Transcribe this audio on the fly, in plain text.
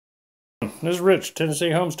morning. This is Rich,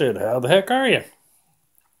 Tennessee Homestead. How the heck are you?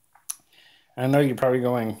 I know you're probably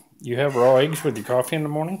going, you have raw eggs with your coffee in the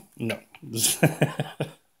morning? No.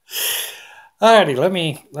 Alrighty, let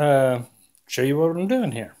me show you what I'm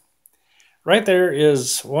doing here. Right there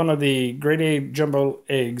is one of the grade A jumbo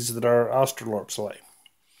eggs that our Australorps lay.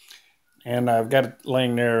 And I've got it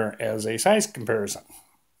laying there as a size comparison.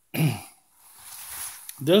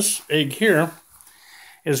 This egg here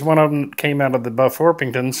is one of them that came out of the Buff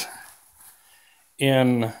Orpingtons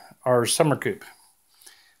in our summer coop.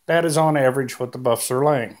 That is on average what the buffs are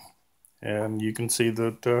laying. And you can see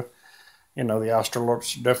that, the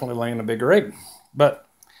Australorps are definitely laying a bigger egg. But,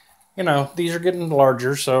 these are getting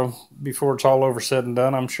larger, so before it's all over said and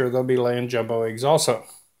done, I'm sure they'll be laying jumbo eggs also.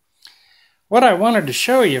 What I wanted to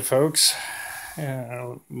show you, folks,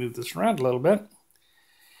 I'll move this around a little bit,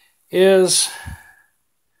 is,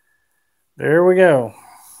 there we go.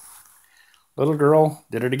 Little girl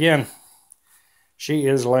did it again. She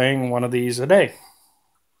is laying one of these a day.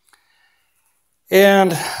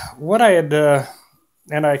 And what I had,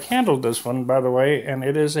 and I handled this one, by the way, and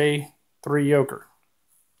it is a 3 yoker.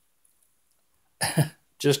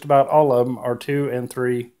 Just about all of them are 2 and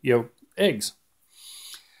 3 yolk eggs.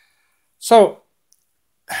 So,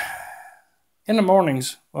 in the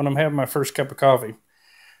mornings, when I'm having my first cup of coffee,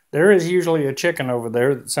 there is usually a chicken over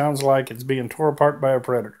there that sounds like it's being tore apart by a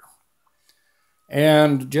predator.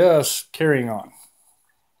 And just carrying on.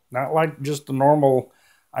 Not like just the normal,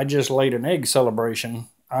 I just laid an egg celebration.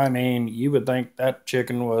 I mean, you would think that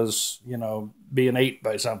chicken was, being ate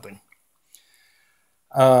by something.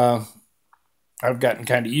 I've gotten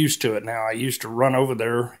kind of used to it now. I used to run over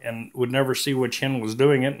there and would never see which hen was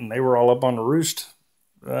doing it, and they were all up on the roost,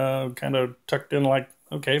 kind of tucked in like,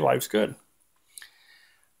 okay, life's good.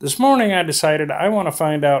 This morning I decided I want to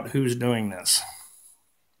find out who's doing this.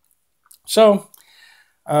 So,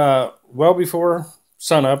 well before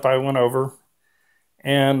sunup, I went over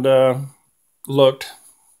and looked.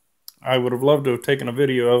 I would have loved to have taken a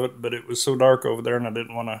video of it, but it was so dark over there and I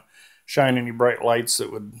didn't want to shine any bright lights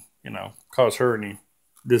that would, cause her any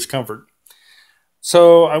discomfort.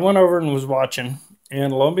 So I went over and was watching,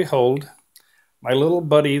 and lo and behold, my little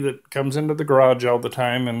buddy that comes into the garage all the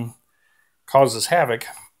time and causes havoc,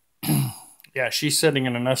 yeah, she's sitting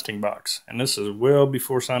in a nesting box, and this is well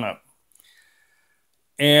before sunup.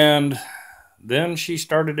 And then she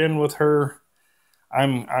started in with her,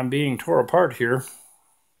 I'm being tore apart here,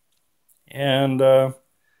 and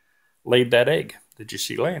laid that egg that you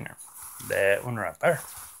see laying there. That one right there.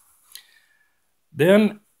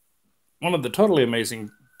 Then, one of the totally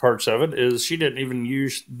amazing parts of it is she didn't even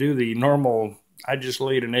do the normal, I just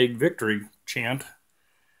laid an egg victory chant.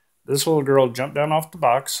 This little girl jumped down off the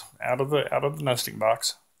box, out of the nesting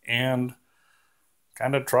box, and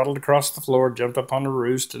kind of trottled across the floor, jumped up on the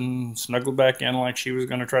roost, and snuggled back in like she was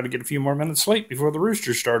going to try to get a few more minutes sleep before the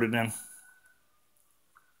rooster started in.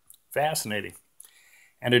 Fascinating.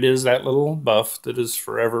 And it is that little buff that is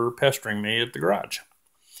forever pestering me at the garage.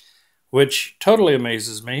 Which totally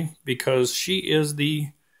amazes me because she is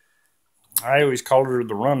I always called her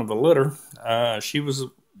the run of the litter. She was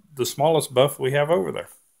the smallest buff we have over there.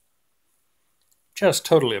 Just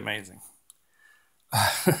totally amazing.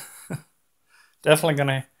 Definitely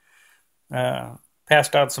going to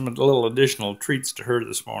pass out some little additional treats to her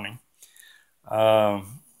this morning. And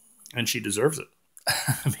she deserves it.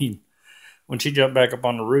 I mean, when she jumped back up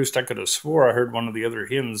on the roost, I could have swore I heard one of the other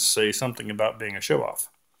hens say something about being a show-off.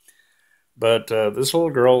 But this little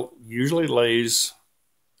girl usually lays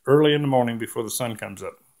early in the morning before the sun comes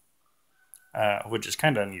up, which is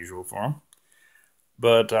kind of unusual for them.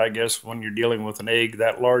 But I guess when you're dealing with an egg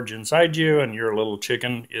that large inside you and you're a little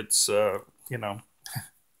chicken, it's,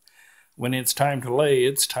 when it's time to lay,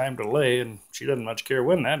 it's time to lay, and she doesn't much care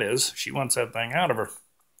when that is. She wants that thing out of her.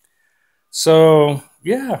 So,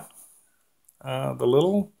 yeah,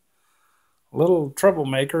 the little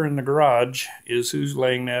troublemaker in the garage is who's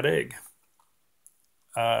laying that egg.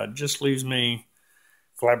 Just leaves me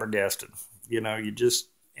flabbergasted.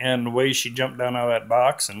 And the way she jumped down out of that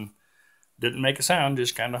box and didn't make a sound,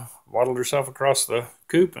 just kind of waddled herself across the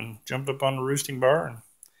coop and jumped up on the roosting bar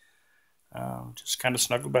and just kind of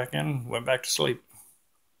snuggled back in and went back to sleep.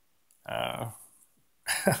 I'll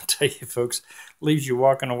tell you, folks, leaves you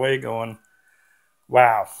walking away going,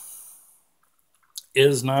 wow,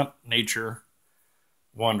 is not nature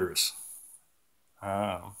wondrous?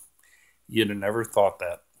 You'd have never thought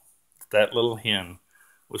that little hen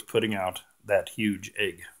was putting out that huge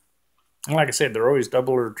egg. And like I said, they're always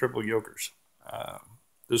double or triple yolkers.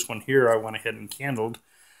 This one here I went ahead and candled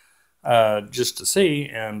just to see,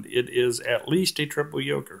 and it is at least a triple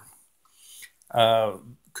yoker.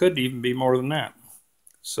 could even be more than that.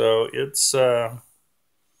 So it's, I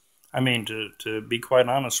mean, to be quite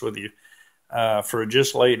honest with you, for a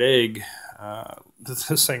just laid egg,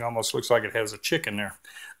 this thing almost looks like it has a chick in there.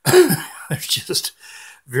 There's just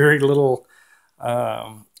very little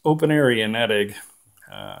open area in that egg,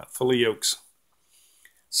 full of yolks.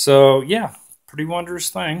 So yeah, pretty wondrous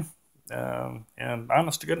thing. And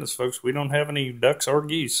honest to goodness, folks, we don't have any ducks or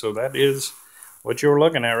geese, so that is what you're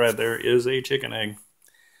looking at right there is a chicken egg.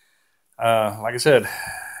 Like I said,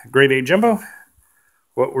 grade A jumbo,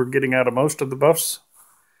 what we're getting out of most of the buffs,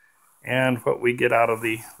 and what we get out of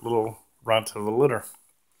the little runt of the litter.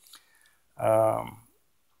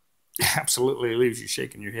 Absolutely leaves you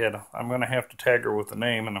shaking your head. I'm going to have to tag her with a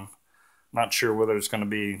name, and I'm not sure whether it's going to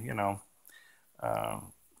be, you know,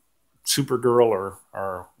 Supergirl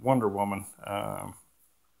or Wonder Woman.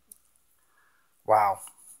 Wow.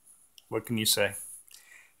 What can you say?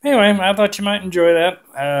 Anyway, I thought you might enjoy that.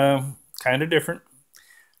 Kind of different.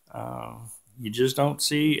 You just don't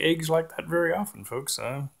see eggs like that very often, folks.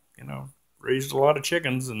 You know, raised a lot of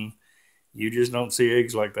chickens, and you just don't see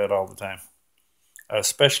eggs like that all the time.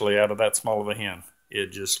 Especially out of that small of a hen.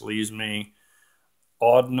 It just leaves me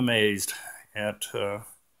awed and amazed at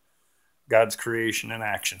God's creation in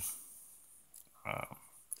action.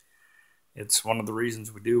 It's one of the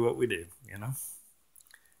reasons we do what we do, you know.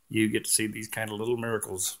 You get to see these kind of little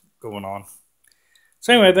miracles going on.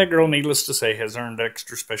 So anyway, that girl, needless to say, has earned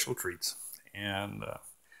extra special treats. And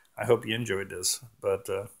I hope you enjoyed this. But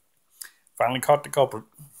finally caught the culprit.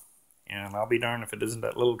 And I'll be darned if it isn't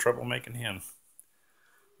that little troublemaking hen.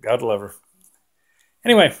 God love her.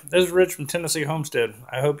 Anyway, this is Rich from Tennessee Homestead.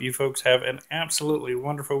 I hope you folks have an absolutely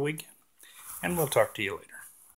wonderful weekend. And we'll talk to you later.